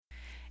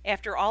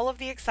After all of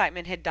the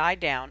excitement had died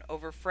down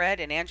over Fred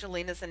and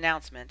Angelina's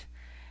announcement,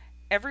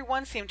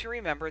 everyone seemed to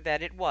remember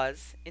that it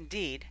was,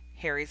 indeed,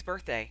 Harry's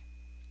birthday.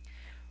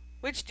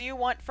 "Which do you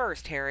want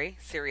first, Harry?"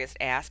 Sirius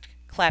asked,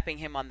 clapping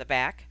him on the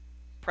back.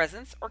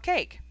 "Presents or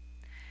cake?"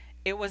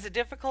 It was a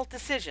difficult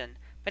decision,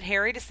 but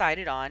Harry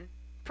decided on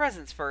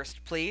presents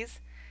first, please,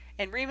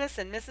 and Remus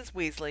and Mrs.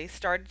 Weasley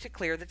started to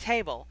clear the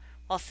table,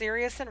 while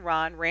Sirius and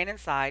Ron ran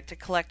inside to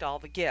collect all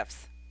the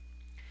gifts.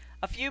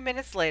 A few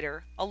minutes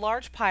later, a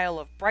large pile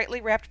of brightly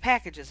wrapped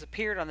packages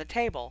appeared on the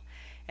table,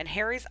 and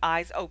Harry's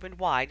eyes opened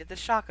wide at the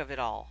shock of it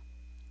all.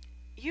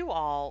 You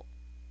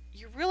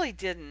really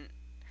didn't,"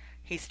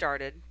 he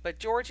started, but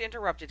George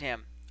interrupted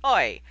him.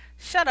 "Oi!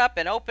 Shut up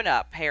and open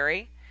up,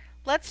 Harry.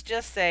 Let's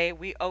just say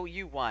we owe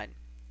you one.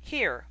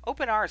 Here,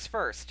 open ours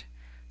first."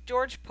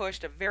 George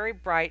pushed a very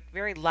bright,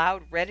 very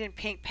loud red and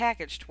pink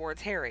package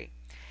towards Harry.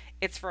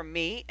 "It's from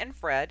me and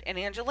Fred and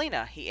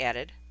Angelina," he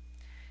added.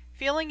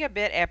 Feeling a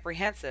bit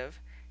apprehensive,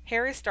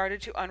 Harry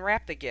started to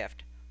unwrap the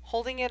gift,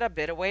 holding it a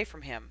bit away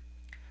from him.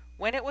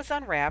 When it was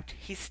unwrapped,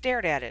 he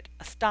stared at it,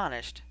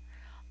 astonished.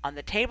 On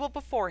the table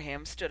before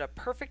him stood a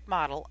perfect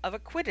model of a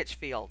Quidditch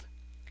field.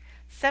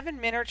 7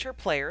 miniature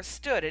players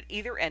stood at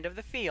either end of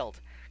the field,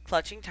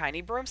 clutching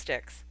tiny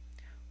broomsticks.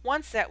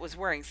 One set was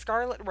wearing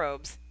scarlet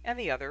robes, and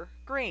the other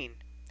green.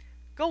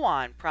 "Go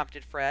on,"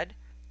 prompted Fred.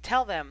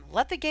 "Tell them,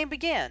 let the game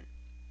begin."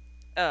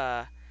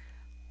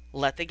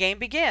 Let the game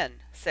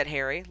begin," said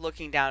Harry,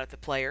 looking down at the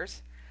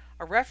players.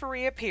 A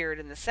referee appeared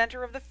in the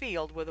center of the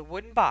field with a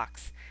wooden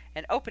box,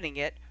 and opening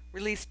it,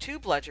 released 2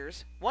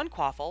 bludgers, 1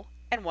 quaffle,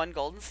 and 1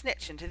 golden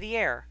snitch into the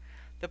air.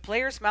 The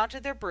players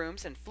mounted their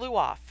brooms and flew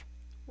off.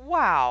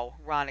 "Wow!"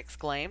 Ron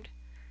exclaimed.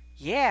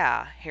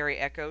 "Yeah," Harry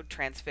echoed,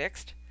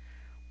 transfixed.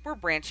 "We're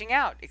branching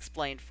out,"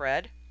 explained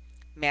Fred.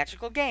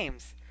 "Magical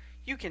games.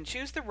 You can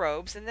choose the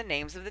robes and the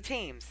names of the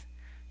teams.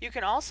 You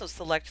can also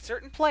select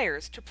certain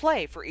players to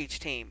play for each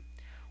team.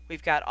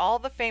 We've got all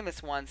the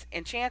famous ones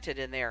enchanted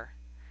in there.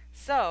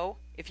 So,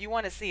 if you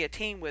want to see a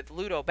team with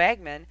Ludo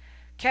Bagman,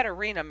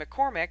 Katerina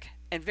McCormick,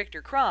 and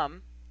Victor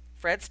Crumb,"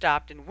 Fred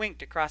stopped and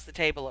winked across the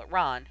table at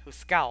Ron, who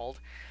scowled,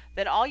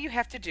 "then all you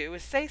have to do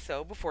is say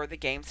so before the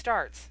game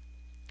starts."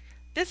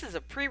 "This is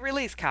a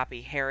pre-release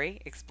copy, Harry,"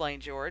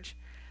 explained George.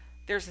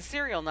 "There's a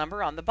serial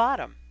number on the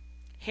bottom."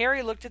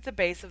 Harry looked at the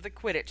base of the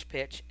Quidditch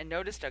pitch and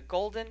noticed a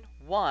golden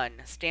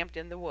 1 stamped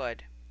in the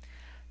wood.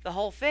 "The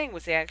whole thing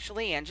was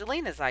actually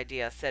Angelina's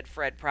idea," said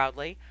Fred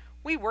proudly.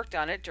 "We worked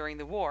on it during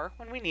the war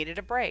when we needed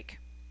a break."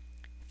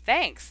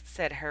 "Thanks,"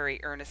 said Harry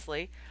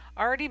earnestly,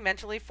 already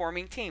mentally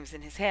forming teams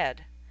in his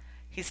head.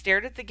 He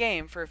stared at the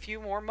game for a few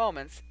more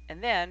moments,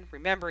 and then,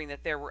 remembering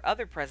that there were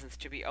other presents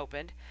to be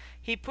opened,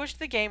 he pushed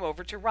the game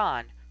over to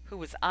Ron, who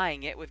was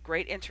eyeing it with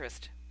great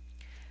interest.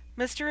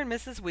 Mr. and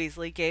Mrs.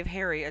 Weasley gave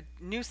Harry a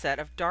new set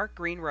of dark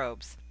green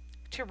robes.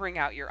 "To bring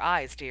out your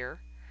eyes, dear."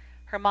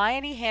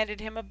 Hermione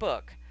handed him a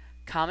book,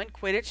 Common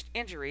Quidditch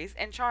Injuries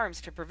and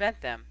Charms to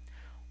Prevent Them,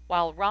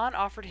 while Ron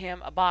offered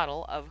him a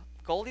bottle of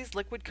Goldie's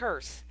Liquid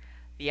Curse,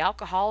 the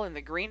alcohol in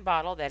the green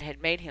bottle that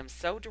had made him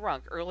so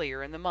drunk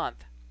earlier in the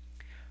month.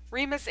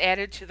 Remus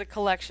added to the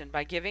collection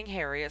by giving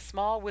Harry a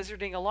small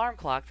wizarding alarm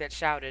clock that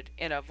shouted,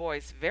 in a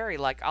voice very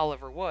like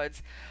Oliver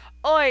Wood's,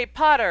 "Oi,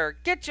 Potter,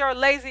 get your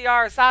lazy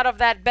arse out of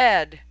that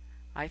bed!"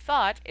 "I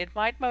thought it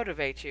might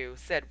motivate you,"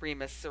 said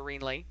Remus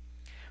serenely.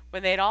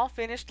 When they'd all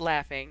finished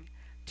laughing,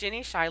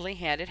 Ginny shyly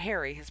handed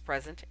Harry his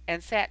present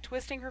and sat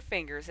twisting her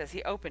fingers as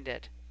he opened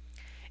it.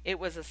 It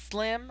was a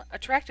slim,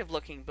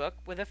 attractive-looking book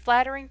with a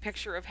flattering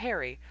picture of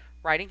Harry,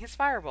 riding his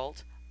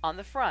firebolt, on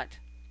the front.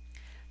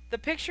 The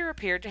picture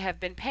appeared to have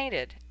been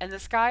painted, and the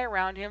sky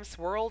around him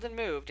swirled and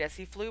moved as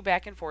he flew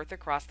back and forth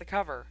across the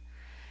cover.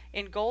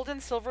 In gold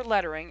and silver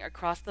lettering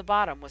across the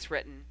bottom was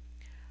written,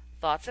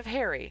 "Thoughts of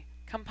Harry,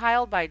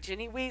 compiled by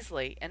Ginny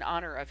Weasley in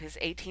honor of his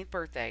 18th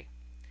birthday."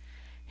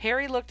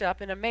 Harry looked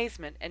up in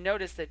amazement and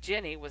noticed that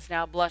Ginny was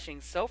now blushing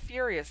so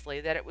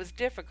furiously that it was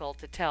difficult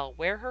to tell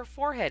where her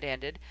forehead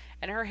ended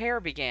and her hair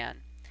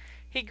began.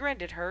 He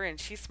grinned at her and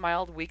she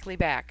smiled weakly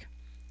back.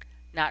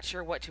 Not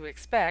sure what to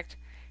expect,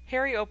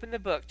 Harry opened the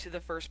book to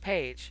the first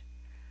page.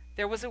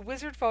 There was a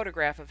wizard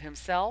photograph of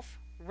himself,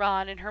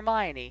 Ron, and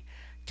Hermione,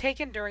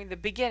 taken during the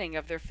beginning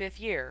of their 5th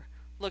year,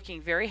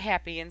 looking very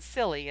happy and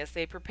silly as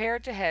they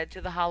prepared to head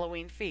to the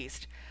Halloween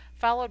feast,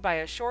 followed by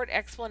a short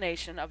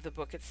explanation of the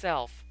book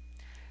itself.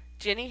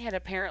 Ginny had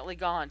apparently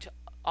gone to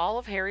all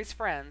of Harry's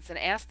friends and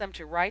asked them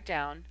to write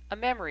down a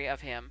memory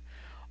of him,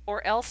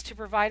 or else to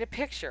provide a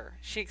picture.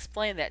 She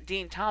explained that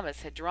Dean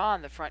Thomas had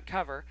drawn the front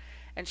cover,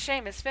 and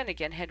Seamus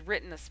Finnegan had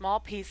written a small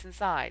piece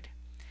inside.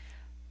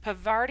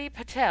 Pavarti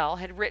Patel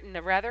had written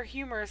a rather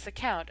humorous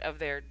account of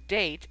their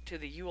date to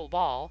the Yule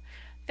Ball,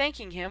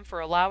 thanking him for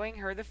allowing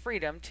her the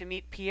freedom to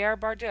meet Pierre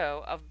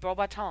Bardot of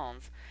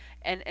Beauxbatons,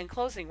 and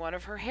enclosing one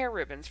of her hair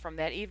ribbons from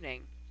that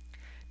evening.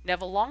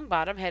 Neville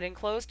Longbottom had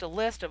enclosed a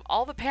list of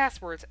all the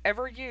passwords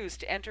ever used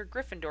to enter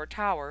Gryffindor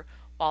Tower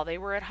while they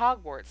were at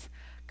Hogwarts,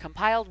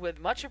 compiled with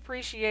much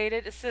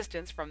appreciated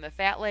assistance from the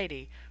fat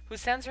lady, who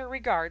sends her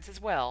regards as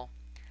well.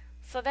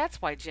 So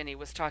that's why Ginny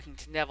was talking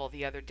to Neville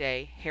the other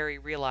day, Harry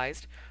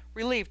realized,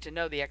 relieved to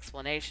know the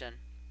explanation.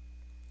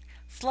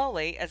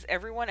 Slowly, as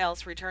everyone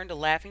else returned to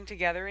laughing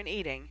together and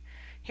eating,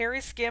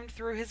 Harry skimmed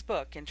through his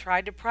book and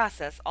tried to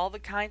process all the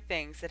kind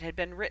things that had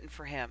been written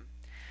for him.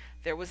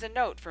 There was a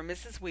note from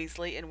Mrs.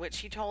 Weasley in which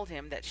she told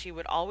him that she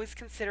would always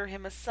consider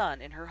him a son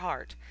in her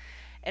heart,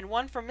 and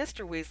one from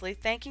Mr. Weasley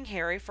thanking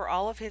Harry for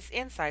all of his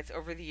insights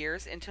over the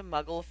years into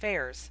Muggle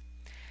affairs.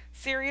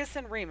 Sirius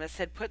and Remus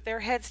had put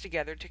their heads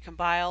together to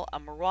compile a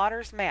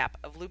marauder's map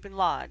of Lupin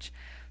Lodge,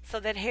 so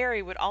that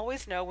Harry would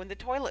always know when the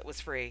toilet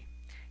was free.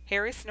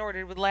 Harry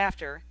snorted with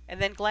laughter,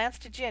 and then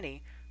glanced to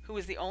Ginny, who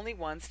was the only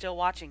one still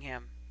watching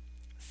him.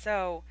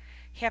 "So,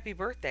 happy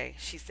birthday,"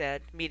 she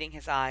said, meeting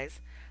his eyes,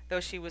 though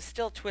she was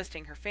still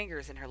twisting her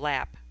fingers in her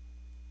lap.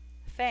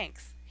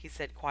 "Thanks," he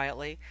said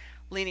quietly,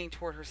 leaning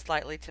toward her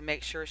slightly to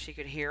make sure she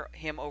could hear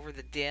him over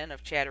the din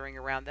of chattering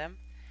around them.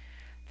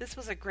 This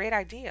was a great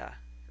idea.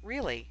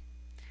 Really.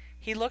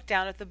 He looked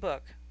down at the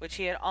book, which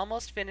he had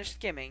almost finished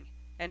skimming,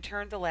 and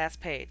turned the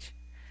last page.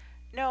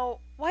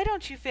 "No, why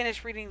don't you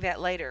finish reading that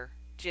later?"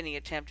 Ginny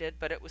attempted,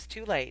 but it was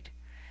too late.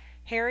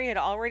 Harry had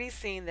already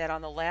seen that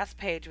on the last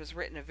page was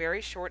written a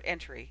very short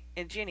entry,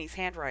 in Ginny's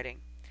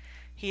handwriting.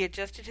 He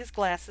adjusted his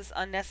glasses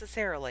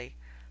unnecessarily,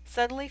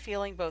 suddenly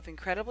feeling both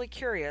incredibly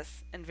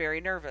curious and very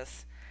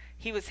nervous.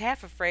 He was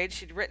half afraid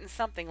she'd written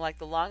something like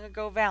the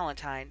long-ago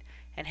Valentine,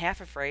 and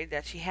half afraid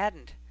that she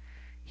hadn't.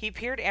 He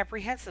peered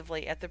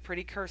apprehensively at the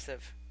pretty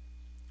cursive.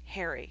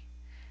 "Harry,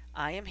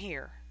 I am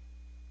here.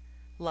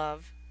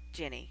 Love,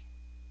 Ginny."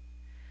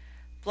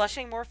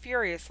 Blushing more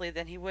furiously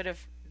than he would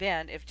have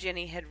been if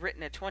Ginny had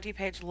written a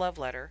 20-page love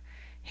letter,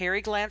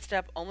 Harry glanced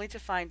up only to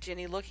find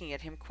Ginny looking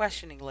at him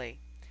questioningly.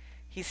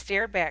 He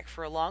stared back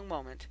for a long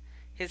moment,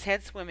 his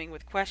head swimming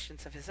with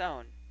questions of his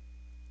own.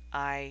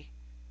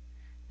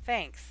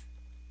 Thanks,"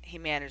 he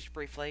managed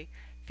briefly,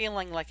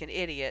 feeling like an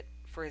idiot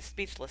for his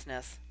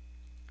speechlessness.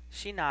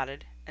 She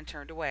nodded and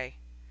turned away.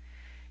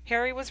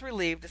 Harry was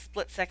relieved a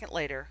split second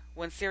later,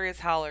 when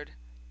Sirius hollered,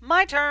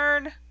 "My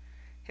turn!"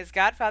 His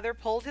godfather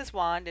pulled his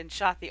wand and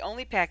shot the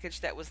only package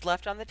that was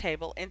left on the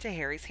table into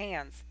Harry's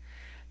hands.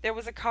 There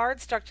was a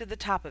card stuck to the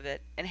top of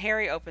it, and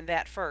Harry opened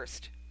that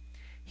first.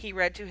 He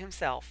read to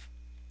himself,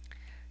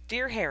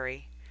 "Dear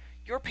Harry,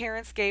 your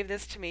parents gave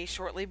this to me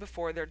shortly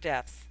before their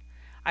deaths.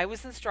 I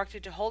was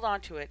instructed to hold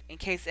on to it in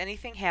case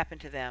anything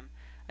happened to them,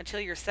 until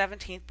your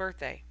 17th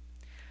birthday.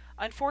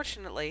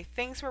 Unfortunately,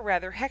 things were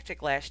rather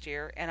hectic last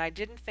year, and I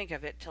didn't think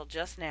of it till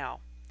just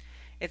now.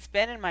 It's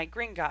been in my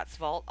Gringotts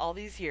vault all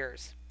these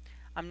years.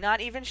 I'm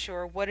not even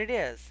sure what it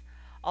is,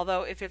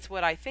 although if it's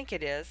what I think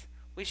it is,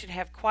 we should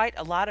have quite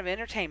a lot of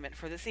entertainment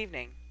for this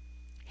evening.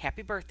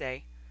 Happy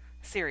birthday,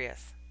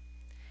 Sirius."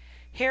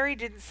 Harry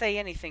didn't say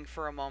anything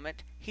for a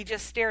moment. He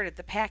just stared at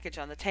the package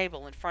on the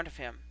table in front of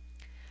him.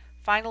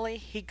 Finally,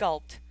 he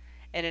gulped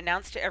and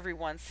announced to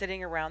everyone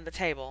sitting around the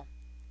table,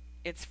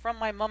 "It's from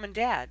my mum and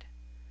dad."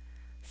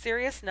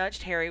 Sirius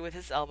nudged Harry with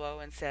his elbow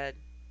and said,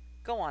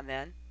 "Go on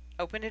then.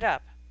 Open it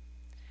up."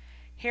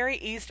 Harry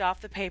eased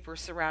off the paper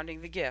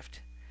surrounding the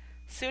gift.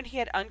 Soon he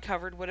had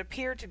uncovered what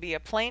appeared to be a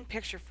plain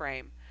picture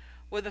frame,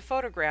 with a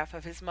photograph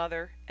of his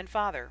mother and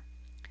father.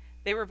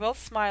 They were both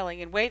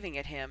smiling and waving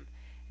at him,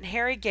 and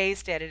Harry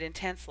gazed at it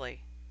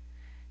intensely.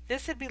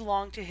 This had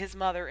belonged to his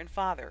mother and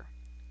father.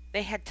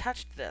 They had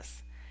touched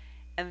this,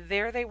 and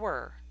there they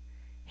were.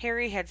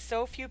 Harry had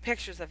so few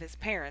pictures of his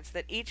parents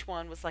that each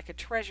one was like a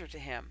treasure to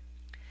him.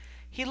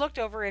 He looked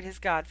over at his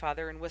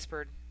godfather and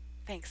whispered,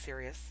 "Thanks,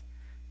 Sirius."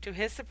 To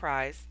his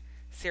surprise,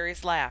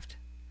 Sirius laughed.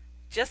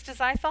 "Just as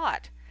I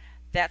thought.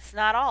 That's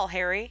not all,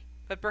 Harry,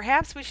 but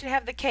perhaps we should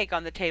have the cake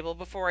on the table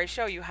before I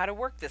show you how to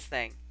work this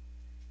thing."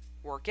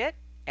 "Work it?"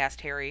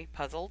 asked Harry,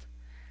 puzzled.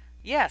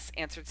 "Yes,"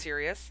 answered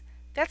Sirius.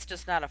 "That's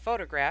just not a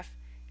photograph.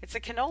 It's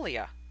a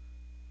Kinolia."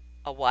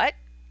 "A what?"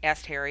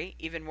 asked Harry,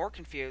 even more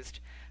confused,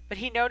 but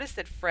he noticed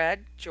that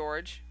Fred,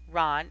 George,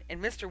 Ron,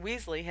 and Mr.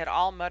 Weasley had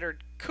all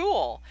muttered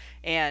 "Cool!"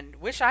 and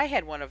 "Wish I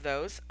had one of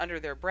those" under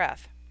their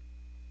breath.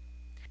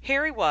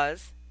 Harry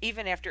was,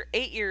 even after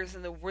 8 years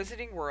in the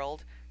wizarding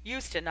world,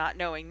 used to not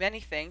knowing many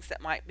things that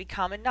might be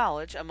common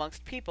knowledge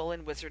amongst people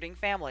in wizarding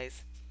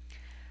families.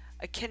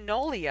 "A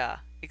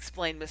Kinolia,"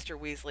 explained Mr.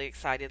 Weasley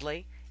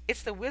excitedly.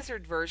 "It's the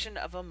wizard version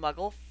of a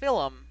Muggle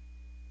film."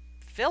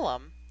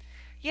 "Film?"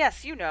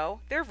 "Yes, you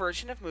know, their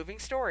version of moving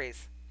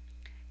stories."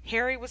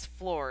 Harry was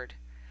floored.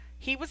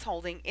 He was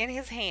holding in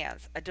his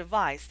hands a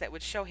device that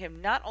would show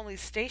him not only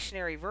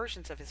stationary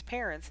versions of his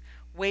parents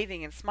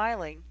waving and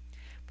smiling,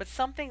 but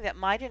something that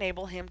might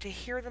enable him to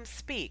hear them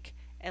speak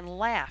and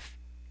laugh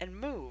and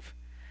move.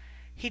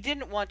 He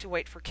didn't want to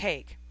wait for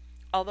cake,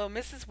 although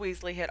Mrs.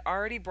 Weasley had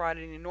already brought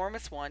an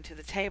enormous one to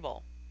the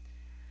table.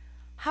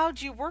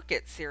 "How'd you work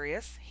it,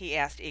 Sirius?" he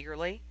asked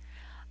eagerly.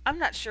 "I'm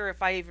not sure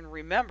if I even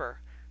remember.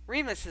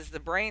 Remus is the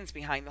brains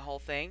behind the whole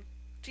thing.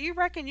 Do you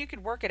reckon you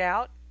could work it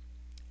out?"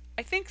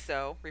 "I think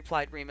so,"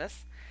 replied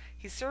Remus.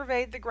 He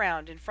surveyed the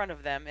ground in front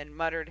of them and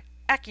muttered,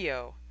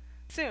 "Accio!"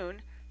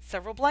 Soon,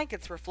 several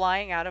blankets were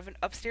flying out of an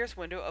upstairs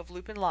window of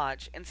Lupin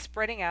Lodge and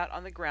spreading out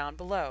on the ground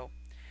below.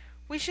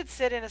 "We should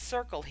sit in a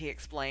circle," he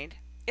explained.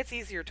 "It's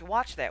easier to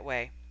watch that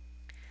way."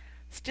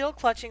 Still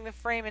clutching the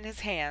frame in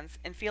his hands,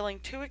 and feeling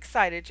too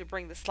excited to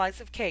bring the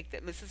slice of cake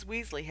that Mrs.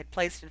 Weasley had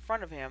placed in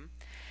front of him,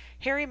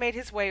 Harry made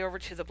his way over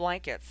to the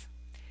blankets.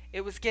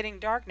 It was getting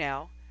dark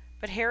now,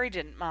 but Harry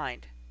didn't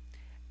mind.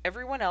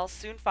 Everyone else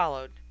soon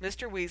followed,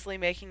 Mr. Weasley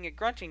making a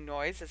grunting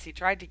noise as he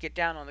tried to get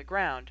down on the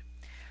ground.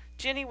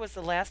 Ginny was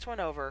the last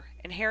one over,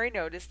 and Harry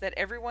noticed that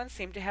everyone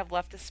seemed to have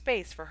left a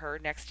space for her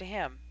next to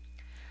him.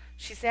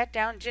 She sat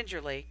down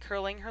gingerly,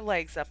 curling her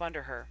legs up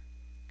under her.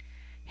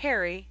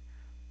 "Harry,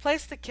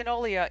 place the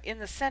Kinolia in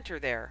the center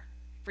there,"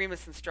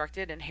 Remus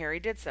instructed, and Harry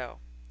did so.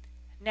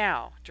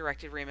 "Now,"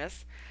 directed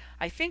Remus,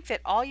 "I think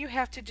that all you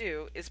have to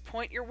do is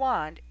point your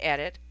wand at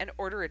it and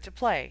order it to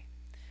play.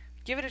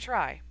 Give it a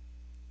try."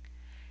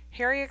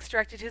 Harry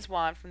extracted his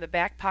wand from the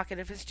back pocket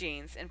of his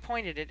jeans and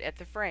pointed it at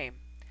the frame.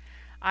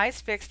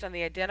 Eyes fixed on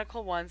the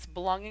identical ones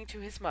belonging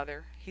to his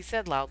mother, he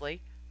said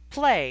loudly,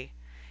 "Play!"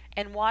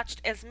 and watched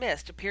as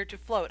mist appeared to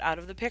float out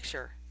of the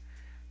picture.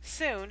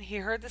 Soon he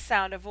heard the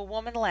sound of a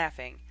woman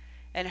laughing,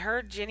 and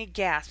heard Ginny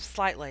gasp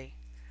slightly.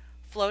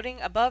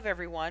 Floating above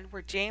everyone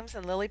were James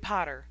and Lily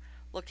Potter,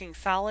 looking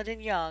solid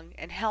and young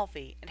and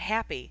healthy and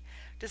happy,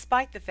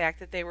 despite the fact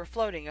that they were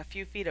floating a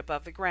few feet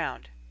above the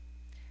ground.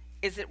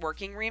 "Is it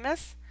working,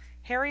 Remus?"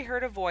 Harry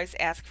heard a voice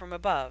ask from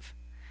above.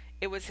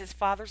 It was his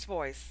father's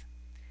voice.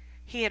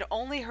 He had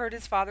only heard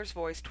his father's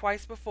voice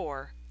twice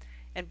before,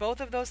 and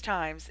both of those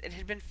times it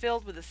had been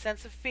filled with a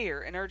sense of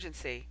fear and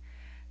urgency.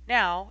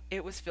 Now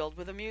it was filled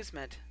with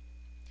amusement.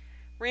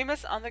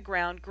 Remus on the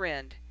ground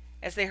grinned,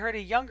 as they heard a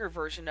younger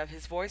version of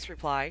his voice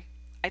reply,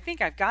 "I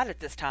think I've got it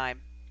this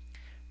time."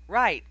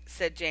 "Right,"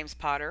 said James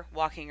Potter,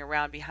 walking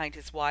around behind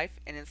his wife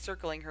and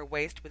encircling her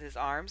waist with his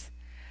arms.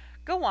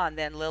 "Go on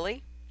then,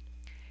 Lily."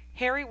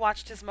 Harry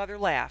watched his mother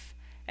laugh,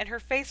 and her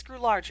face grew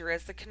larger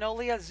as the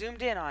Kinolia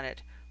zoomed in on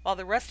it, while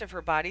the rest of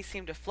her body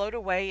seemed to float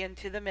away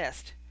into the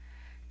mist.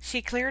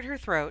 She cleared her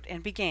throat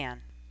and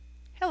began.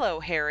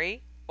 "Hello,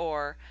 Harry,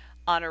 or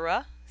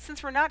Honora,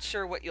 since we're not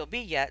sure what you'll be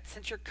yet,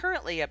 since you're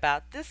currently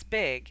about this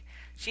big."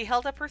 She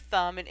held up her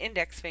thumb and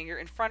index finger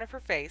in front of her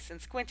face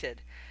and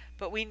squinted.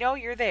 "But we know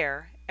you're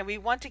there, and we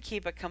want to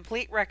keep a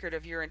complete record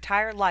of your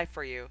entire life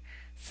for you.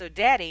 So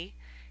Daddy,"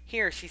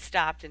 here she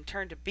stopped and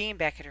turned to beam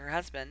back at her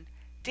husband,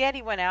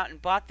 "Daddy went out and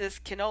bought this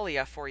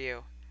Kinolia for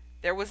you."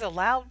 There was a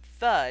loud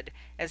thud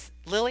as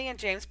Lily and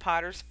James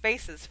Potter's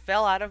faces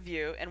fell out of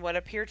view, and what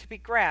appeared to be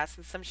grass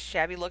and some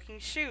shabby-looking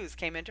shoes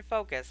came into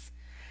focus.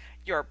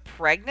 "You're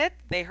pregnant?"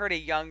 they heard a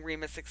young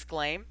Remus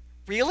exclaim.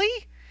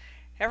 "Really?"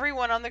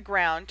 Everyone on the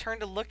ground turned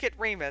to look at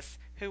Remus,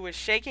 who was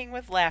shaking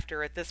with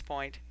laughter at this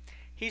point.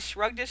 He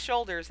shrugged his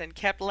shoulders and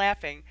kept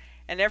laughing,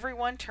 and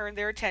everyone turned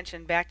their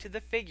attention back to the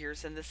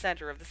figures in the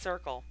center of the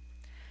circle.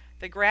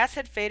 The grass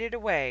had faded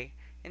away,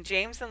 and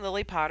James and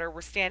Lily Potter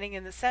were standing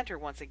in the center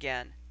once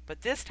again,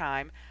 but this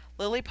time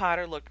Lily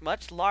Potter looked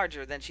much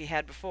larger than she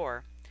had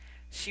before.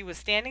 She was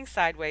standing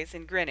sideways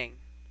and grinning.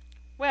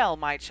 "Well,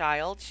 my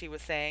child," she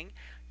was saying,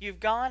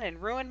 "you've gone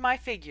and ruined my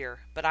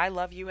figure, but I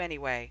love you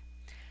anyway."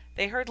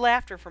 They heard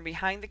laughter from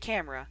behind the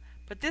camera,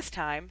 but this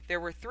time there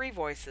were 3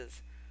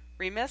 voices,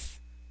 Remus,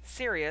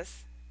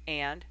 Sirius,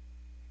 and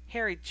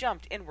Harry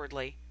jumped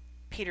inwardly,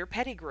 Peter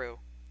Pettigrew.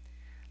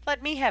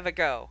 "Let me have a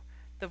go."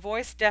 The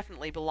voice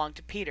definitely belonged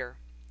to Peter.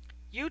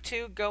 "You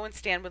two go and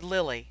stand with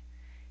Lily."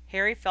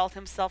 Harry felt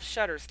himself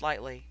shudder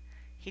slightly.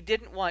 He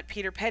didn't want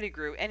Peter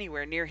Pettigrew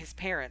anywhere near his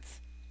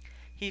parents.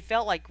 He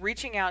felt like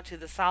reaching out to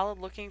the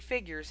solid-looking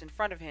figures in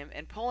front of him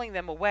and pulling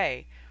them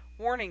away,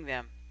 warning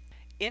them.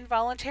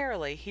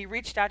 Involuntarily, he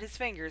reached out his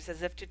fingers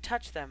as if to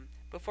touch them,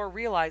 before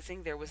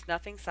realizing there was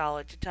nothing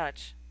solid to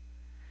touch.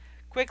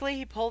 Quickly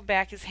he pulled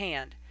back his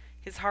hand,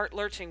 his heart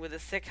lurching with a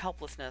sick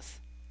helplessness.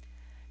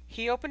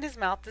 He opened his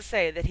mouth to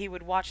say that he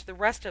would watch the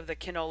rest of the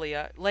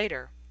Kinolia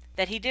later,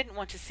 that he didn't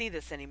want to see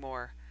this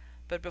anymore,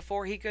 but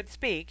before he could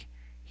speak,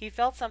 he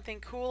felt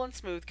something cool and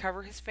smooth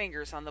cover his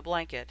fingers on the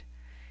blanket.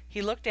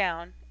 He looked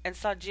down and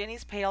saw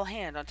Ginny's pale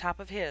hand on top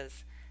of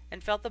his,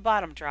 and felt the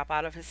bottom drop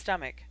out of his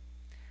stomach.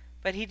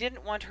 But he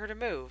didn't want her to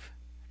move,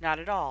 not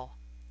at all.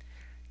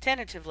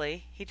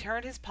 Tentatively, he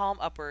turned his palm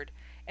upward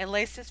and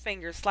laced his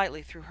fingers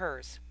slightly through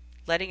hers,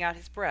 letting out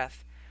his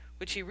breath,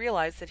 which he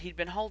realized that he'd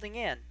been holding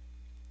in.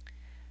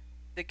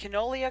 The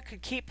Kinolia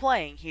could keep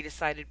playing, he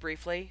decided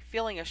briefly,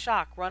 feeling a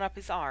shock run up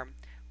his arm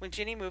when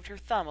Ginny moved her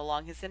thumb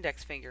along his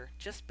index finger,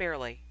 just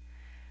barely.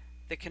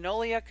 The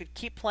Kinolia could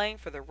keep playing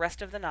for the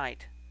rest of the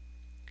night.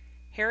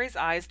 Harry's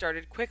eyes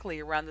darted quickly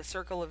around the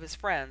circle of his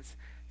friends,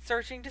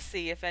 searching to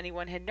see if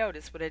anyone had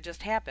noticed what had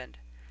just happened,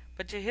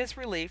 but to his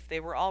relief they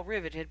were all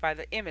riveted by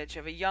the image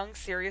of a young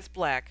Sirius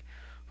Black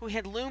who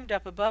had loomed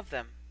up above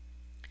them.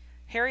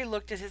 Harry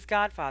looked at his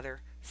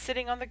godfather,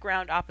 sitting on the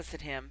ground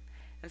opposite him,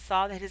 and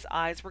saw that his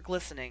eyes were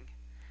glistening.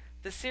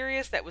 The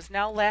Sirius that was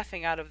now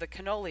laughing out of the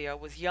Kinolia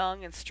was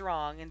young and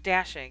strong and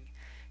dashing.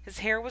 His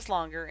hair was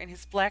longer, and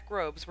his black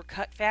robes were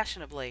cut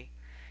fashionably.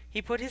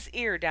 He put his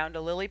ear down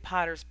to Lily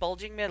Potter's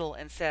bulging middle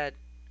and said,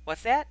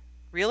 "What's that?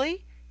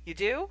 Really? You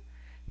do?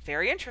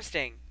 Very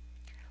interesting."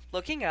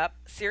 Looking up,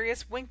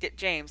 Sirius winked at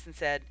James and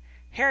said,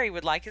 "Harry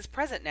would like his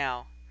present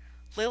now."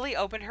 Lily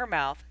opened her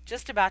mouth,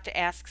 just about to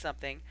ask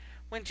something,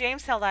 when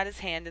James held out his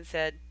hand and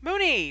said,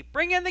 "Mooney,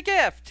 bring in the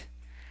gift!"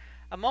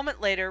 A moment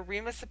later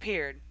Remus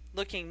appeared,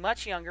 looking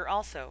much younger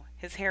also.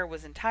 His hair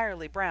was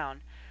entirely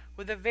brown,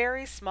 with a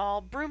very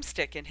small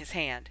broomstick in his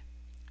hand.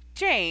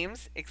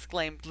 "James!"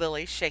 exclaimed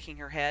Lily, shaking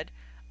her head.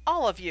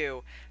 "All of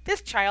you!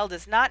 This child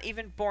is not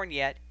even born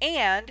yet,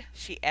 and,"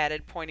 she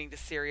added, pointing to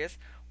Sirius,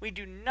 "we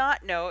do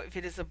not know if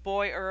it is a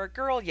boy or a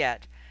girl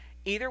yet.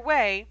 Either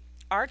way,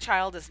 our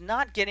child is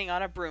not getting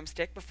on a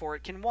broomstick before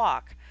it can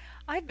walk.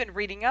 I've been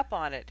reading up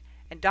on it,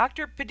 and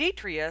Dr.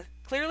 Peditria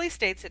clearly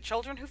states that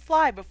children who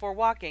fly before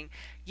walking—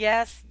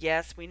 Yes,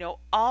 yes, we know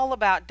all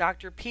about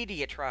Dr.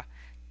 Pediatra,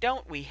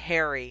 don't we,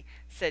 Harry?"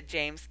 said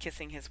James,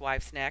 kissing his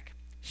wife's neck.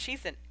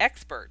 "She's an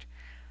expert."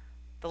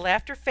 The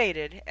laughter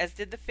faded, as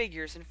did the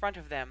figures in front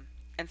of them,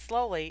 and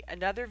slowly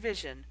another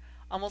vision,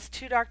 almost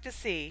too dark to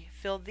see,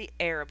 filled the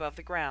air above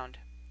the ground.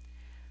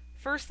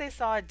 First they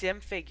saw a dim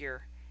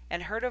figure,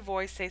 and heard a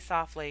voice say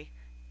softly,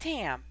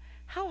 "Damn,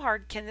 how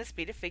hard can this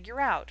be to figure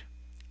out?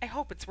 I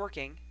hope it's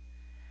working."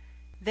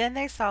 Then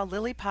they saw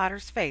Lily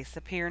Potter's face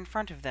appear in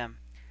front of them.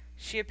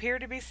 She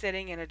appeared to be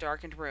sitting in a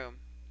darkened room.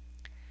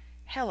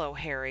 "Hello,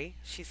 Harry,"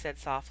 she said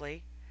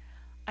softly.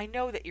 "I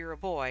know that you're a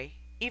boy,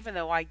 even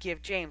though I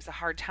give James a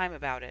hard time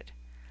about it.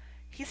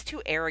 He's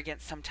too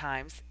arrogant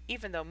sometimes,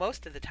 even though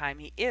most of the time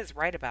he is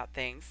right about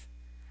things."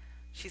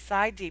 She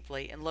sighed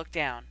deeply and looked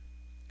down.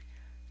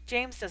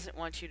 "James doesn't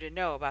want you to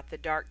know about the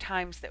dark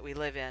times that we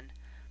live in,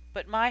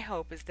 but my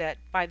hope is that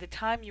by the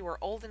time you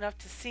are old enough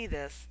to see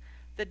this,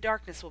 the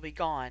darkness will be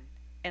gone,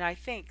 and I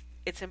think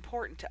it's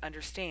important to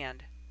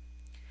understand."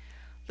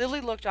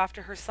 Lily looked off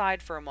to her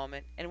side for a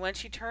moment, and when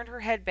she turned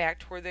her head back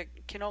toward the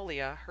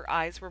Kinolia, her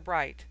eyes were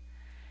bright.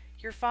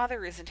 "Your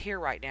father isn't here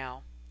right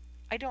now.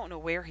 I don't know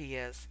where he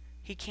is.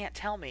 He can't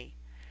tell me.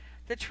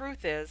 The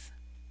truth is,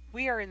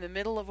 we are in the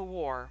middle of a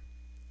war.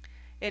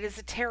 It is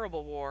a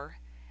terrible war,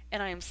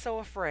 and I am so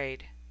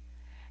afraid.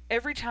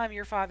 Every time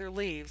your father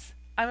leaves,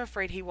 I'm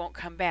afraid he won't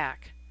come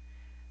back.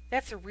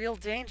 That's a real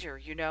danger,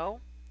 you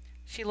know."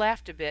 She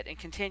laughed a bit and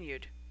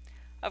continued,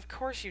 "Of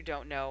course you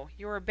don't know.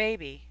 You're a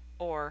baby,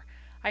 or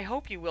I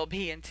hope you will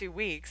be in 2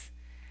 weeks.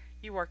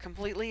 You are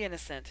completely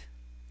innocent.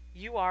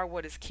 You are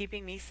what is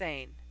keeping me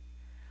sane.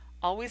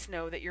 Always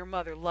know that your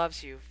mother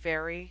loves you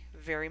very,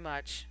 very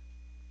much."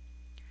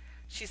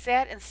 She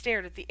sat and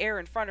stared at the air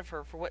in front of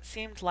her for what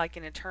seemed like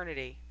an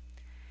eternity.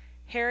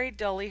 Harry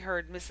dully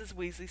heard Mrs.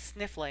 Weasley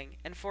sniffling,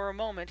 and for a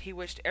moment he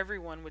wished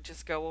everyone would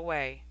just go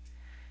away.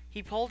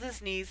 He pulled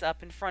his knees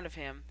up in front of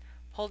him,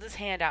 pulled his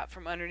hand out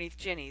from underneath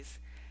Ginny's,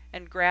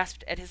 and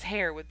grasped at his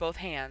hair with both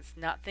hands,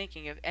 not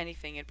thinking of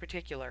anything in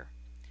particular.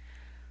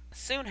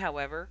 Soon,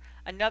 however,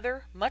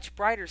 another, much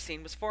brighter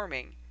scene was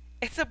forming.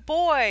 "It's a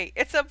boy!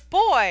 It's a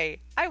boy!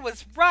 I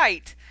was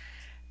right!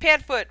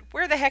 Padfoot,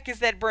 where the heck is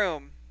that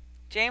broom?"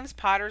 James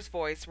Potter's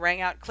voice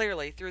rang out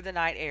clearly through the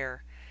night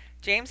air.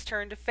 James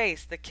turned to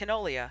face the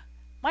Kinolia.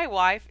 "My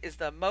wife is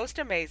the most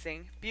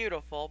amazing,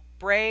 beautiful,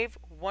 brave,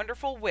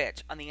 wonderful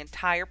witch on the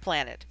entire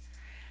planet."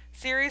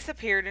 Sirius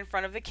appeared in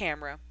front of the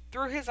camera,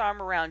 threw his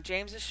arm around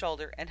James's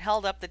shoulder, and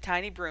held up the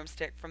tiny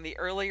broomstick from the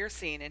earlier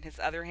scene in his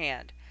other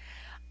hand.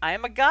 "I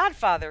am a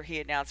godfather,"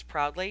 he announced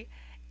proudly,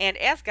 "and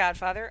as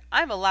godfather,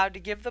 I'm allowed to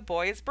give the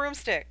boy his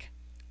broomstick."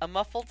 A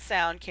muffled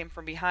sound came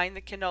from behind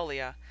the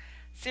Kinolia.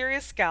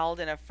 Sirius scowled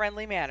in a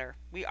friendly manner.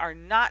 "We are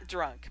not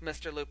drunk,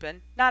 Mr.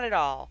 Lupin. Not at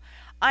all.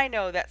 I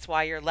know that's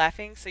why you're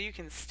laughing, so you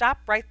can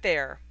stop right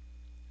there."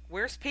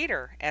 "Where's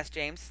Peter?" asked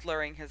James,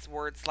 slurring his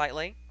words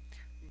slightly.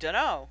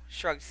 "Dunno,"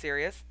 shrugged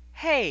Sirius.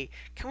 "Hey,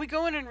 can we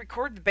go in and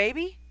record the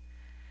baby?"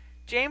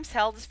 James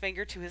held his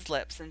finger to his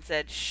lips and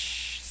said,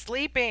 "Shh,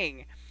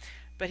 sleeping."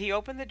 But he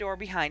opened the door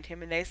behind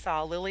him, and they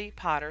saw Lily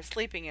Potter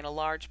sleeping in a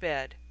large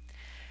bed.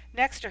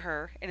 Next to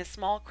her, in a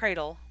small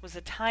cradle, was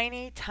a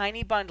tiny,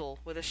 tiny bundle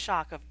with a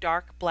shock of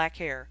dark black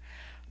hair.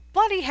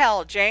 "Bloody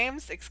hell,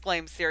 James!"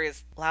 exclaimed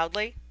Sirius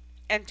loudly,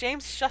 and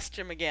James shushed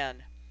him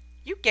again.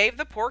 "You gave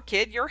the poor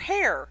kid your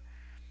hair."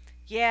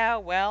 "Yeah,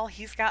 well,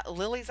 he's got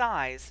Lily's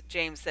eyes,"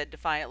 James said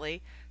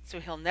defiantly, "so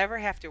he'll never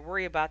have to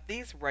worry about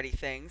these ruddy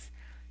things."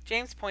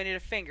 James pointed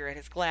a finger at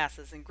his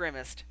glasses and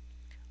grimaced.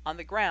 On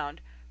the ground,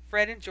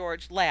 Fred and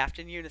George laughed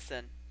in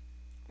unison.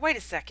 "Wait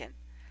a second."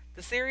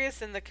 The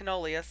Sirius in the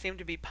Kinolia seemed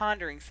to be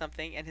pondering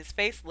something, and his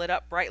face lit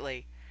up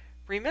brightly.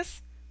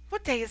 "Remus,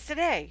 what day is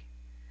today?"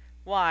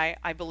 "Why,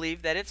 I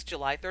believe that it's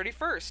July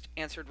 31st,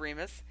 answered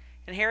Remus,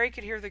 and Harry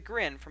could hear the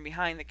grin from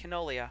behind the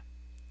Kinolia.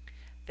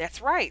 "That's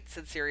right,"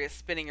 said Sirius,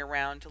 spinning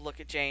around to look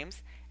at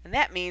James, "and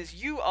that means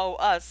you owe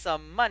us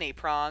some money,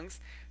 Prongs.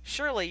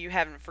 Surely you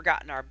haven't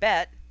forgotten our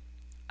bet."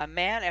 "A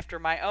man after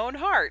my own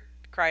heart,"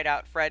 cried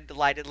out Fred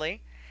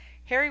delightedly.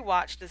 Harry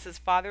watched as his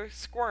father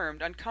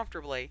squirmed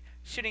uncomfortably,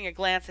 shooting a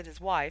glance at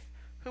his wife,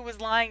 who was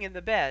lying in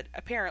the bed,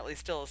 apparently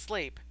still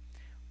asleep.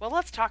 "Well,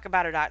 let's talk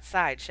about it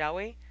outside, shall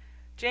we?"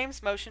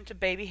 James motioned to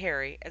baby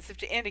Harry, as if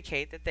to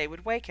indicate that they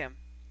would wake him.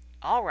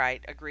 "All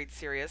right," agreed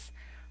Sirius.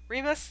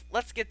 "Remus,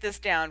 let's get this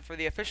down for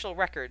the official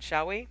record,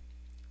 shall we?"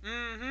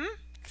 "Mm-hmm,"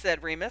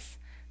 said Remus,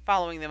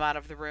 following them out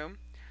of the room.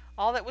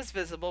 All that was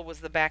visible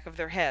was the back of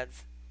their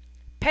heads.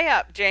 "Pay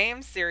up,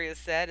 James," Sirius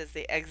said as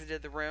they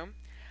exited the room.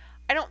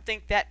 "I don't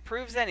think that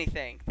proves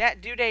anything.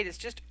 That due date is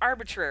just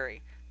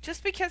arbitrary.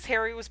 Just because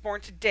Harry was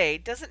born today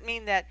doesn't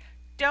mean that...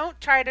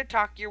 Don't try to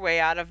talk your way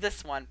out of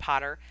this one,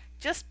 Potter.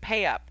 Just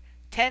pay up.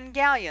 10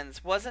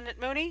 galleons, wasn't it,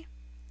 Moony?"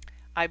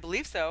 "I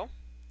believe so."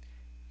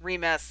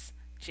 "Remus,"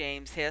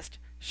 James hissed,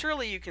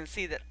 "surely you can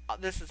see that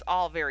this is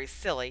all very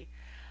silly."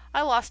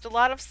 "I lost a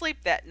lot of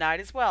sleep that night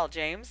as well,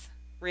 James."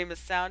 Remus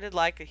sounded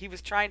like he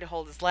was trying to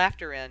hold his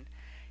laughter in.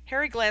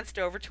 Harry glanced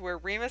over to where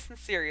Remus and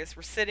Sirius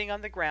were sitting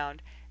on the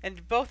ground,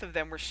 and both of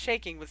them were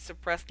shaking with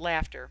suppressed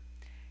laughter.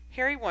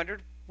 Harry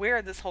wondered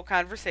where this whole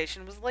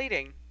conversation was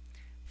leading.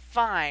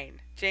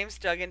 "Fine." James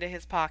dug into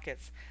his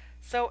pockets.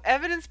 "So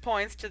evidence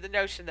points to the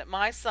notion that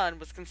my son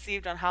was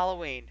conceived on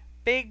Halloween.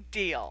 Big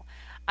deal.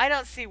 I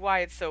don't see why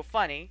it's so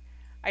funny.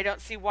 I don't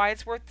see why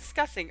it's worth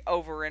discussing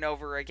over and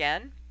over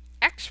again.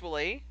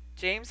 Actually,"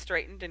 James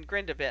straightened and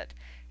grinned a bit,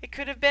 "it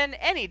could have been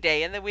any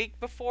day in the week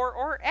before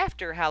or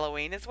after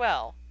Halloween as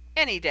well.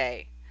 Any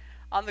day."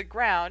 On the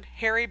ground,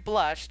 Harry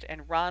blushed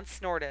and Ron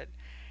snorted.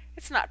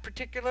 "It's not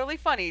particularly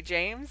funny,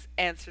 James,"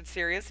 answered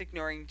Sirius,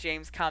 ignoring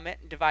James' comment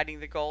and dividing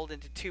the gold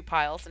into 2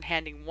 piles and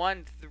handing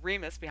one to the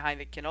Remus behind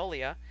the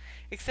Kinolia,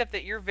 "except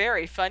that you're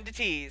very fun to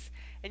tease,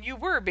 and you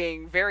were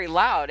being very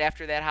loud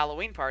after that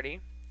Halloween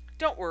party.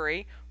 Don't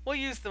worry, we'll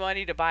use the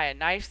money to buy a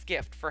nice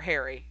gift for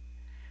Harry."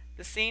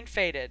 The scene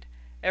faded.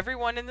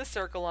 Everyone in the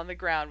circle on the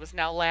ground was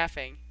now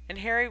laughing, and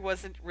Harry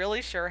wasn't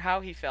really sure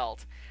how he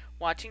felt.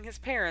 Watching his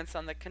parents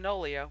on the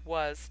Kinolia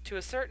was, to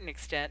a certain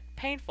extent,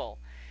 painful.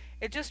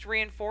 It just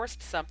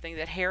reinforced something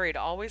that Harry had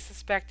always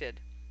suspected,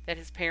 that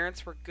his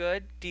parents were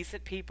good,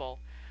 decent people,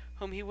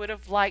 whom he would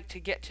have liked to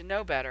get to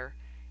know better,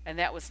 and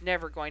that was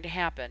never going to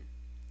happen.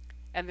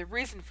 And the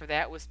reason for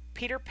that was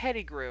Peter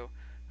Pettigrew,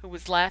 who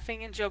was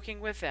laughing and joking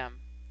with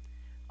them.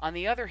 On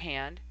the other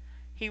hand,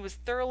 he was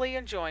thoroughly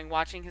enjoying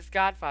watching his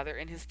godfather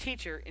and his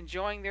teacher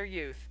enjoying their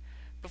youth,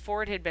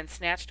 before it had been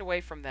snatched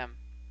away from them.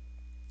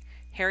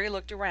 Harry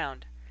looked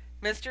around.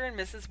 Mr. and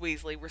Mrs.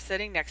 Weasley were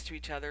sitting next to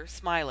each other,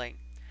 smiling.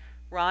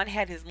 Ron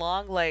had his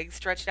long legs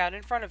stretched out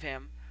in front of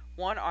him,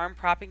 one arm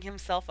propping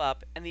himself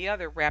up and the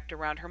other wrapped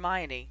around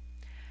Hermione.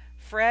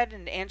 Fred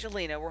and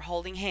Angelina were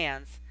holding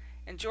hands,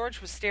 and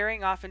George was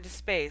staring off into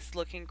space,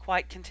 looking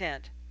quite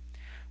content.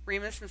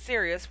 Remus and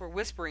Sirius were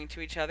whispering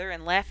to each other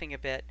and laughing a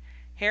bit.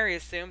 Harry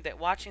assumed that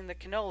watching the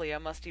Kinolia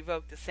must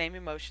evoke the same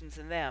emotions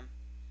in them.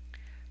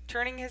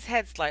 Turning his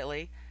head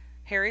slightly,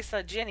 Harry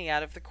saw Zsenya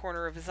out of the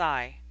corner of his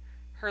eye.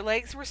 Her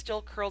legs were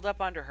still curled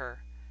up under her.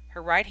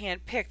 Her right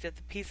hand picked at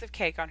the piece of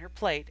cake on her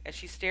plate as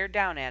she stared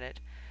down at it.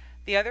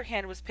 The other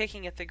hand was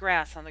picking at the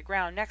grass on the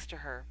ground next to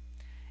her.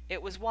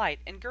 It was white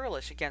and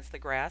girlish against the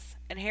grass,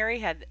 and Harry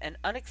had an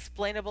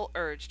unexplainable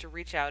urge to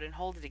reach out and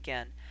hold it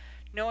again,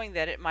 knowing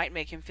that it might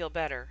make him feel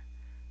better.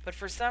 But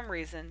for some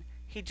reason,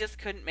 he just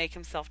couldn't make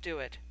himself do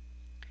it.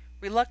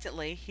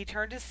 Reluctantly, he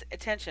turned his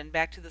attention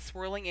back to the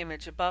swirling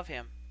image above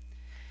him.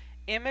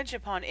 Image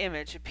upon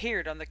image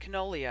appeared on the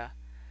Kinolia.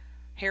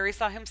 Harry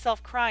saw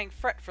himself crying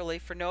fretfully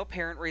for no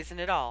apparent reason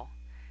at all.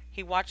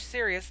 He watched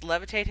Sirius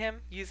levitate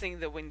him using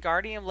the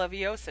Wingardium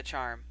Leviosa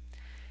charm.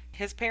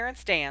 His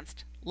parents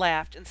danced,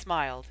 laughed, and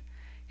smiled.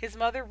 His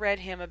mother read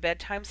him a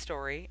bedtime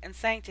story and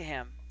sang to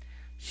him.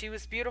 She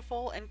was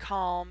beautiful and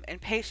calm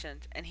and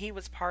patient, and he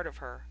was part of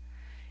her.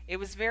 It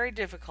was very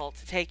difficult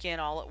to take in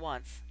all at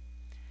once.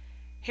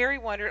 Harry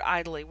wondered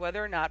idly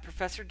whether or not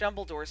Professor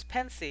Dumbledore's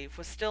pensieve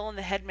was still in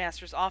the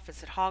headmaster's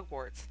office at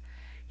Hogwarts.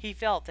 He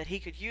felt that he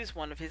could use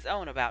one of his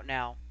own about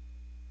now.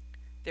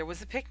 There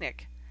was a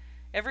picnic.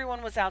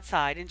 Everyone was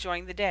outside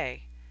enjoying the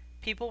day.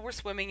 People were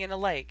swimming in a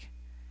lake.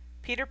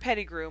 Peter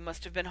Pettigrew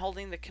must have been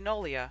holding the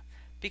Kinolia,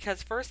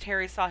 because first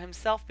Harry saw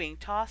himself being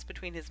tossed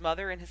between his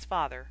mother and his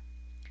father.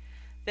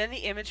 Then the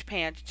image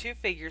panned to 2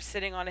 figures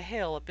sitting on a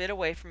hill a bit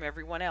away from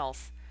everyone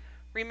else,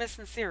 Remus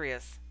and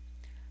Sirius.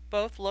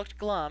 Both looked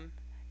glum,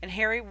 and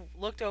Harry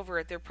looked over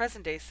at their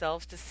present-day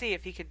selves to see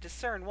if he could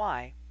discern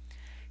why.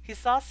 He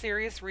saw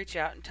Sirius reach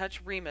out and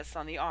touch Remus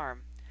on the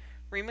arm.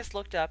 Remus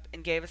looked up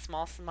and gave a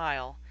small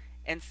smile,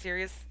 and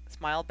Sirius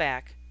smiled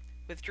back,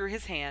 withdrew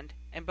his hand,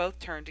 and both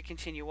turned to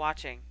continue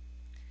watching.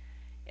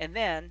 And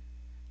then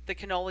the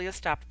Kinolia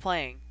stopped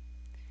playing.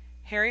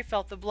 Harry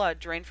felt the blood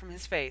drain from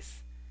his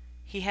face.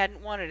 He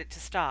hadn't wanted it to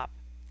stop.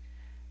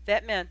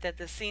 That meant that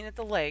the scene at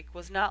the lake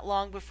was not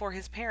long before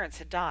his parents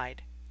had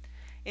died.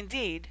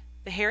 Indeed,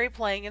 the Harry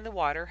playing in the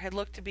water had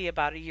looked to be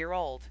about a year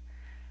old.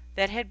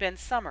 That had been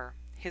summer.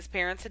 His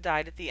parents had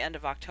died at the end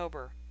of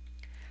October.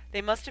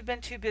 They must have been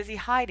too busy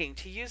hiding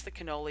to use the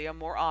Kinolia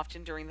more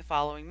often during the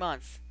following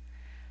months.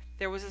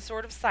 There was a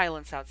sort of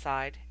silence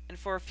outside, and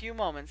for a few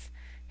moments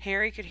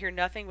Harry could hear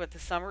nothing but the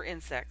summer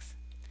insects.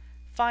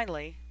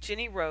 Finally,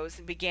 Ginny rose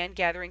and began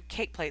gathering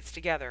cake plates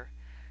together.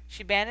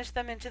 She banished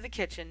them into the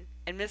kitchen,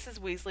 and Mrs.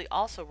 Weasley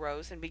also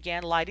rose and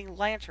began lighting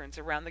lanterns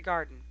around the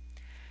garden.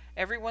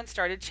 Everyone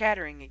started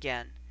chattering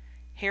again.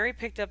 Harry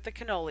picked up the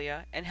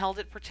Kinolia and held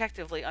it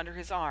protectively under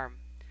his arm.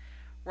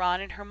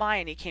 Ron and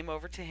Hermione came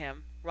over to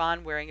him,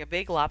 Ron wearing a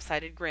big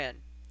lopsided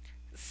grin.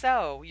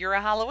 "So, you're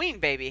a Halloween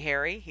baby,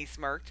 Harry," he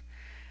smirked.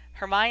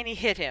 Hermione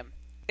hit him.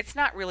 "It's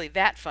not really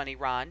that funny,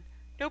 Ron.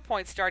 No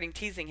point starting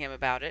teasing him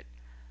about it.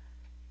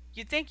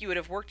 You'd think you would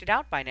have worked it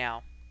out by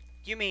now."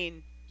 "You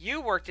mean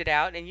you worked it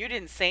out and you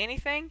didn't say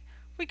anything?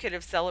 We could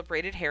have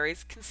celebrated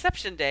Harry's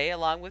Conception Day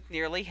along with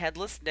nearly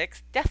headless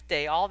Nick's Death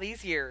Day all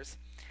these years.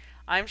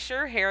 I'm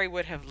sure Harry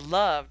would have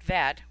loved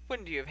that,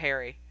 wouldn't you,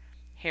 Harry?"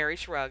 Harry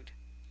shrugged.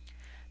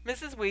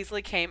 Mrs.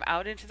 Weasley came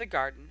out into the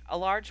garden, a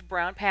large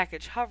brown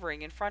package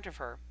hovering in front of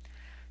her.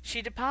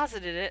 She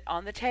deposited it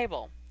on the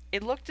table.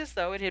 It looked as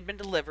though it had been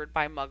delivered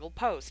by Muggle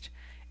post.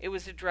 It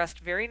was addressed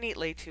very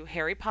neatly to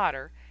Harry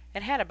Potter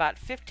and had about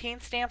 15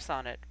 stamps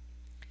on it.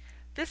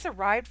 "This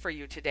arrived for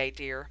you today,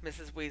 dear,"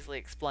 Mrs. Weasley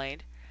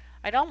explained.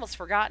 "I'd almost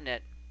forgotten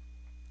it.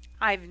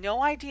 I've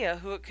no idea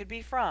who it could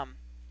be from.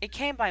 It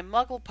came by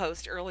Muggle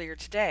post earlier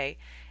today,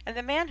 and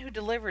the man who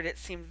delivered it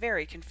seemed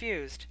very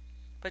confused.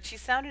 But she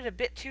sounded a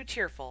bit too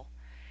cheerful.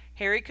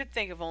 Harry could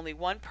think of only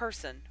one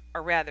person,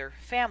 or rather,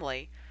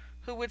 family,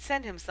 who would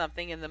send him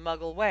something in the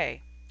Muggle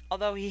way,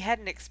 although he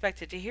hadn't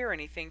expected to hear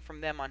anything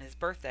from them on his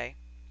birthday."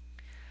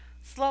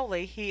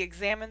 Slowly he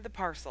examined the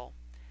parcel.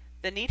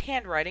 The neat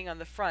handwriting on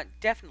the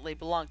front definitely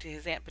belonged to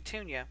his Aunt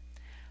Petunia.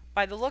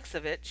 By the looks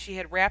of it, she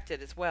had wrapped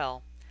it as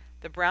well.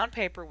 The brown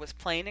paper was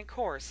plain and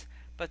coarse,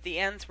 but the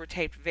ends were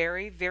taped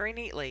very, very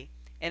neatly,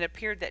 and it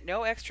appeared that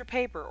no extra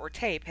paper or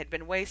tape had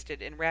been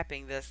wasted in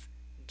wrapping this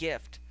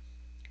gift.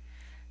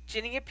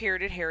 Ginny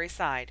appeared at Harry's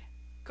side.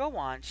 "Go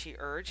on," she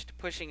urged,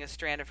 pushing a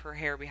strand of her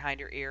hair behind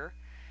her ear.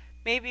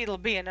 "Maybe it'll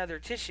be another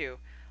tissue.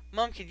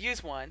 Mum could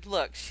use one.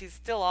 Look, she's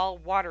still all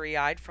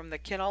watery-eyed from the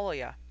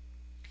Kinolia."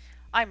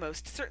 "I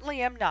most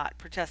certainly am not,"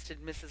 protested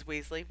Mrs.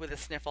 Weasley, with a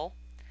sniffle.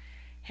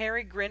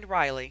 Harry grinned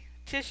wryly.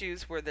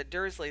 Tissues were the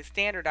Dursleys'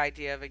 standard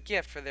idea of a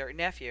gift for their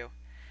nephew.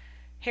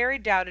 Harry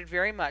doubted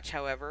very much,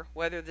 however,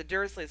 whether the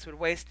Dursleys would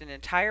waste an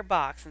entire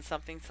box in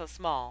something so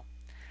small.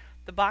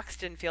 The box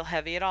didn't feel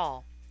heavy at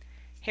all.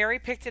 Harry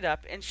picked it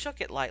up and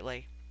shook it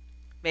lightly.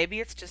 "Maybe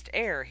it's just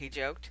air," he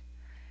joked.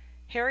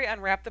 Harry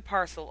unwrapped the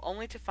parcel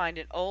only to find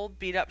an old,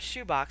 beat-up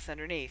shoebox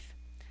underneath.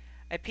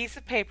 A piece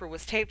of paper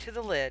was taped to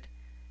the lid.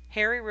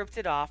 Harry ripped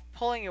it off,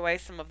 pulling away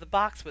some of the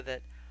box with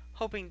it,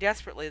 hoping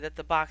desperately that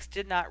the box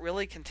did not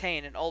really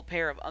contain an old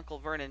pair of Uncle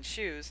Vernon's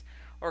shoes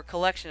or a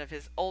collection of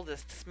his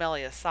oldest,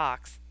 smelliest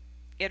socks.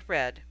 It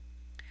read,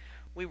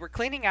 "We were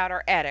cleaning out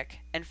our attic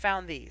and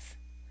found these.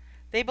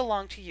 They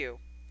belong to you.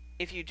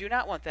 If you do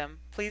not want them,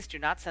 please do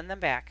not send them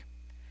back.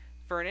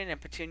 Vernon and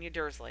Petunia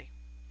Dursley."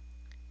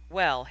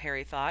 Well,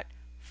 Harry thought,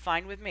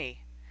 fine with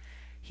me.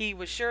 He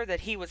was sure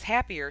that he was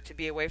happier to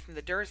be away from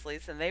the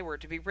Dursleys than they were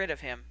to be rid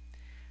of him.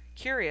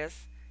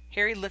 Curious,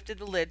 Harry lifted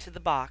the lid to the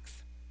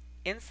box.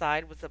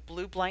 Inside was a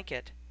blue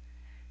blanket.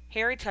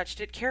 Harry touched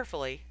it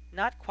carefully,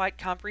 not quite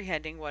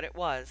comprehending what it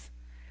was.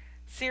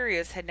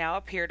 Sirius had now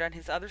appeared on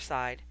his other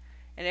side,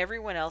 and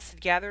everyone else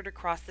had gathered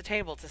across the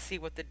table to see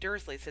what the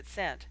Dursleys had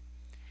sent.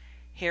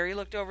 Harry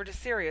looked over to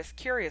Sirius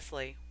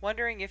curiously,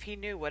 wondering if he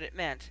knew what it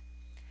meant.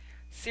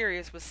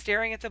 Sirius was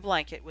staring at the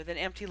blanket with an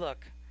empty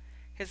look.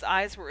 His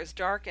eyes were as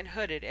dark and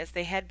hooded as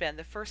they had been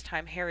the first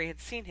time Harry had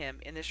seen him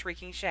in the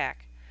Shrieking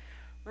Shack.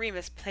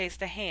 Remus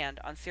placed a hand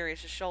on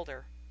Sirius's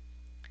shoulder.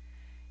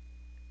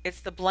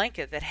 "It's the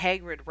blanket that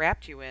Hagrid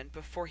wrapped you in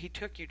before he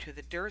took you to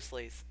the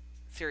Dursleys,"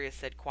 Sirius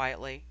said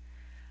quietly.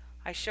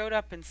 "I showed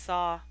up and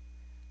saw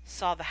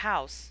the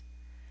house,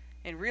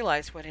 and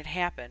realized what had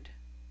happened.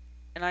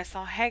 And I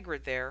saw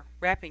Hagrid there,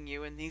 wrapping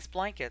you in these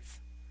blankets."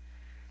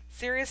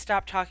 Sirius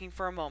stopped talking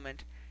for a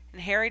moment,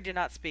 and Harry did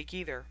not speak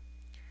either.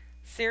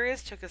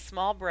 Sirius took a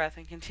small breath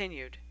and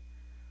continued.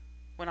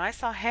 "When I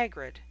saw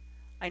Hagrid,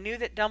 I knew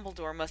that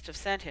Dumbledore must have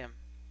sent him.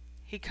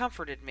 He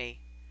comforted me.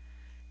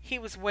 He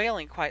was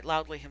wailing quite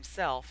loudly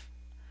himself.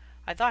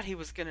 I thought he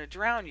was going to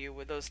drown you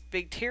with those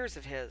big tears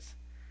of his.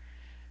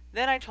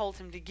 Then I told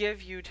him to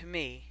give you to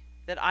me,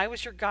 that I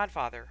was your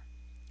godfather.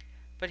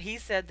 But he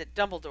said that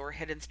Dumbledore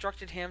had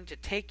instructed him to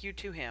take you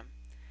to him.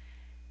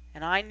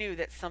 And I knew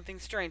that something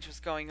strange was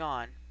going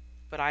on,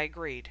 but I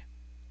agreed."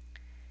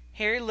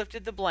 Harry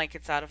lifted the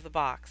blankets out of the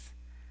box.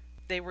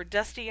 They were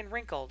dusty and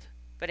wrinkled,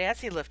 but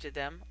as he lifted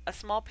them, a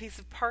small piece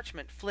of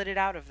parchment flitted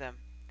out of them.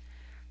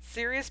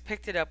 Sirius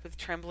picked it up with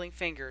trembling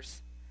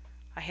fingers.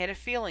 "I had a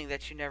feeling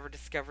that you never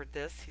discovered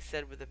this," he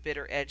said with a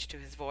bitter edge to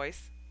his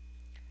voice.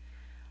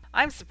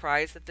 "I'm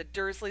surprised that the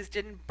Dursleys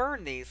didn't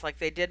burn these like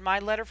they did my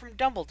letter from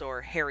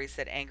Dumbledore," Harry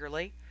said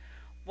angrily.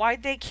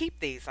 "Why'd they keep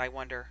these, I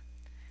wonder?"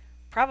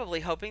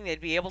 "Probably hoping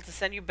they'd be able to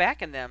send you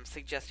back in them,"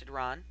 suggested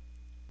Ron.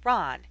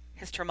 "Ron,"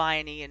 hissed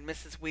Hermione and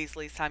Mrs.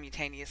 Weasley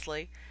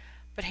simultaneously,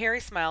 but Harry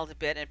smiled a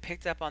bit and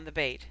picked up on the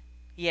bait.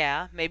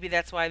 "Yeah, maybe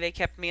that's why they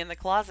kept me in the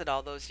closet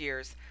all those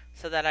years,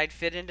 so that I'd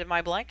fit into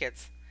my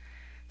blankets."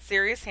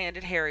 Sirius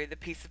handed Harry the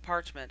piece of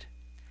parchment.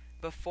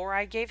 "Before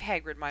I gave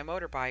Hagrid my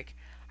motorbike,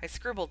 I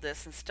scribbled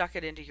this and stuck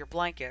it into your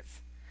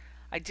blankets.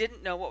 I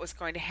didn't know what was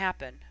going to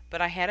happen,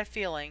 but I had a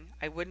feeling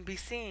I wouldn't be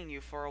seeing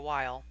you for a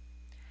while."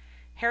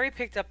 Harry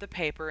picked up the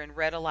paper and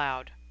read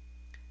aloud.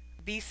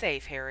 Be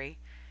safe, Harry.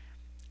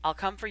 I'll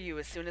come for you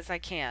as soon as I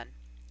can.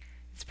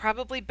 It's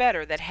probably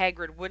better that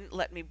Hagrid wouldn't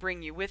let me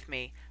bring you with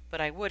me,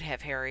 but I would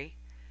have, Harry.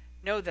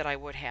 Know that I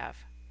would have.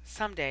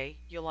 Some day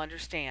you'll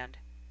understand.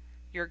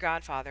 Your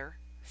godfather,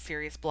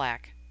 Sirius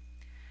Black.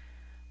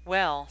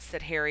 Well,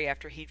 said Harry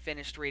after he'd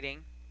finished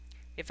reading,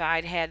 if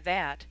I'd had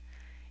that,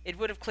 it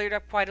would have cleared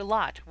up quite a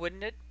lot,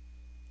 wouldn't it?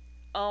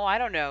 Oh, I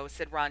don't know,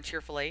 said Ron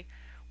cheerfully.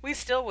 We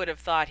still would have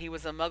thought he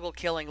was a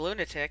muggle-killing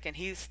lunatic, and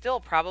he still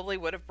probably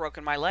would have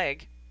broken my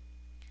leg.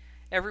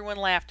 Everyone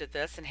laughed at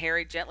this, and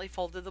Harry gently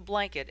folded the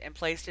blanket and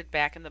placed it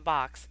back in the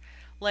box,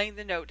 laying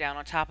the note down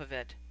on top of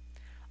it.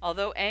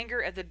 Although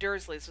anger at the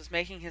Dursleys was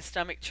making his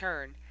stomach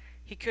churn,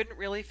 he couldn't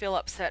really feel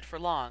upset for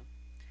long.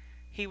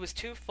 He was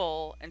too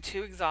full and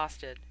too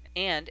exhausted,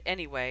 and,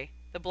 anyway,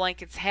 the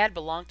blankets had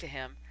belonged to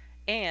him,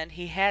 and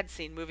he had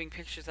seen moving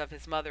pictures of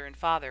his mother and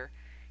father.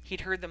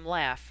 He'd heard them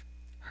laugh,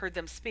 heard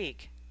them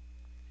speak.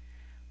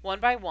 One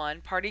by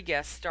one, party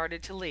guests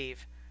started to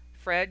leave.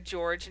 Fred,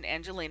 George, and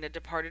Angelina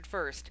departed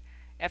first,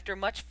 after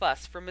much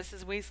fuss from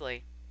Mrs.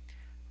 Weasley.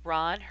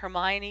 Ron,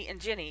 Hermione,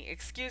 and Ginny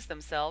excused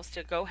themselves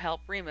to go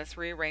help Remus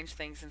rearrange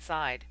things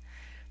inside.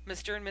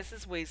 Mr. and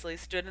Mrs. Weasley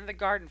stood in the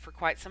garden for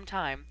quite some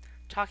time,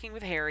 talking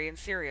with Harry and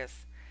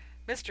Sirius.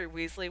 Mr.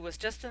 Weasley was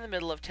just in the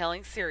middle of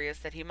telling Sirius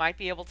that he might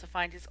be able to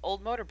find his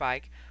old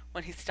motorbike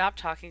when he stopped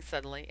talking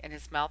suddenly and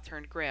his mouth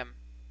turned grim.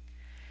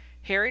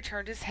 Harry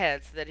turned his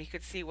head so that he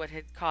could see what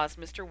had caused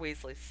Mr.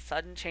 Weasley's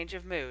sudden change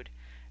of mood,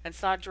 and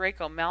saw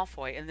Draco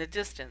Malfoy in the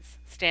distance,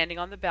 standing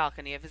on the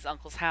balcony of his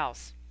uncle's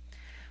house.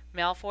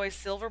 Malfoy's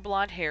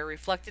silver-blonde hair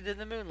reflected in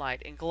the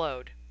moonlight and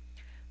glowed.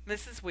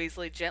 Mrs.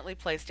 Weasley gently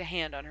placed a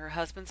hand on her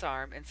husband's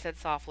arm and said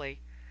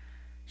softly,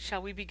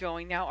 "Shall we be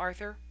going now,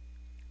 Arthur?"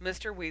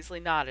 Mr.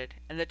 Weasley nodded,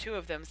 and the two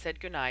of them said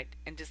good night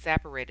and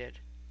disapparated.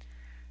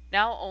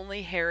 Now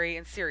only Harry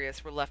and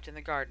Sirius were left in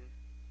the garden.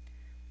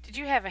 "Did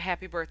you have a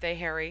happy birthday,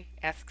 Harry?"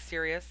 asked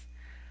Sirius.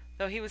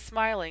 Though he was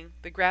smiling,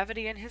 the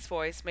gravity in his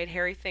voice made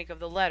Harry think of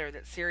the letter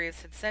that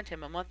Sirius had sent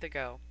him a month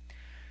ago.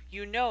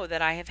 "You know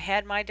that I have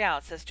had my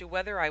doubts as to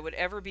whether I would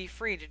ever be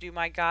free to do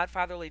my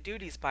godfatherly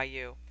duties by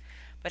you.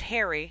 But,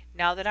 Harry,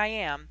 now that I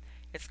am,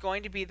 it's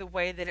going to be the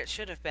way that it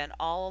should have been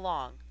all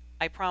along.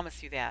 I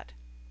promise you that."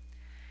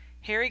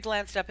 Harry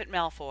glanced up at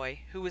Malfoy,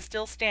 who was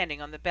still standing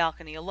on the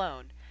balcony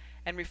alone,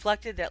 and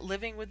reflected that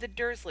living with the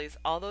Dursleys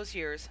all those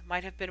years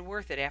might have been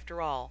worth it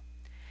after all.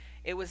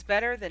 It was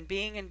better than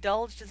being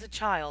indulged as a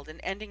child and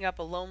ending up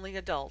a lonely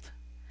adult.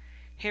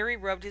 Harry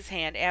rubbed his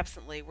hand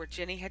absently where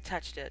Ginny had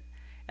touched it,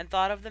 and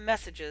thought of the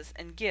messages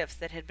and gifts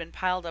that had been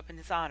piled up in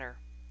his honor.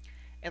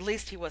 At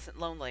least he wasn't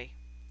lonely.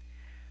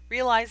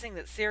 Realizing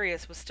that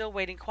Sirius was still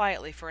waiting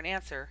quietly for an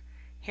answer,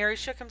 Harry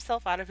shook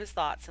himself out of his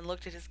thoughts and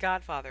looked at his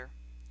godfather.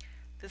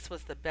 "This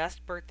was the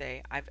best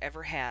birthday I've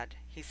ever had,"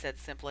 he said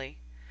simply.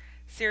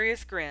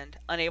 Sirius grinned,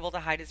 unable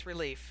to hide his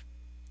relief.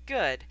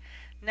 "Good.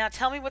 Now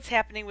tell me what's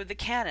happening with the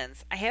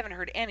cannons. I haven't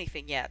heard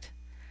anything yet."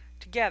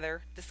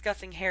 Together,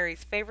 discussing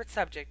Harry's favorite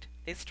subject,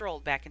 they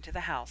strolled back into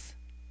the house.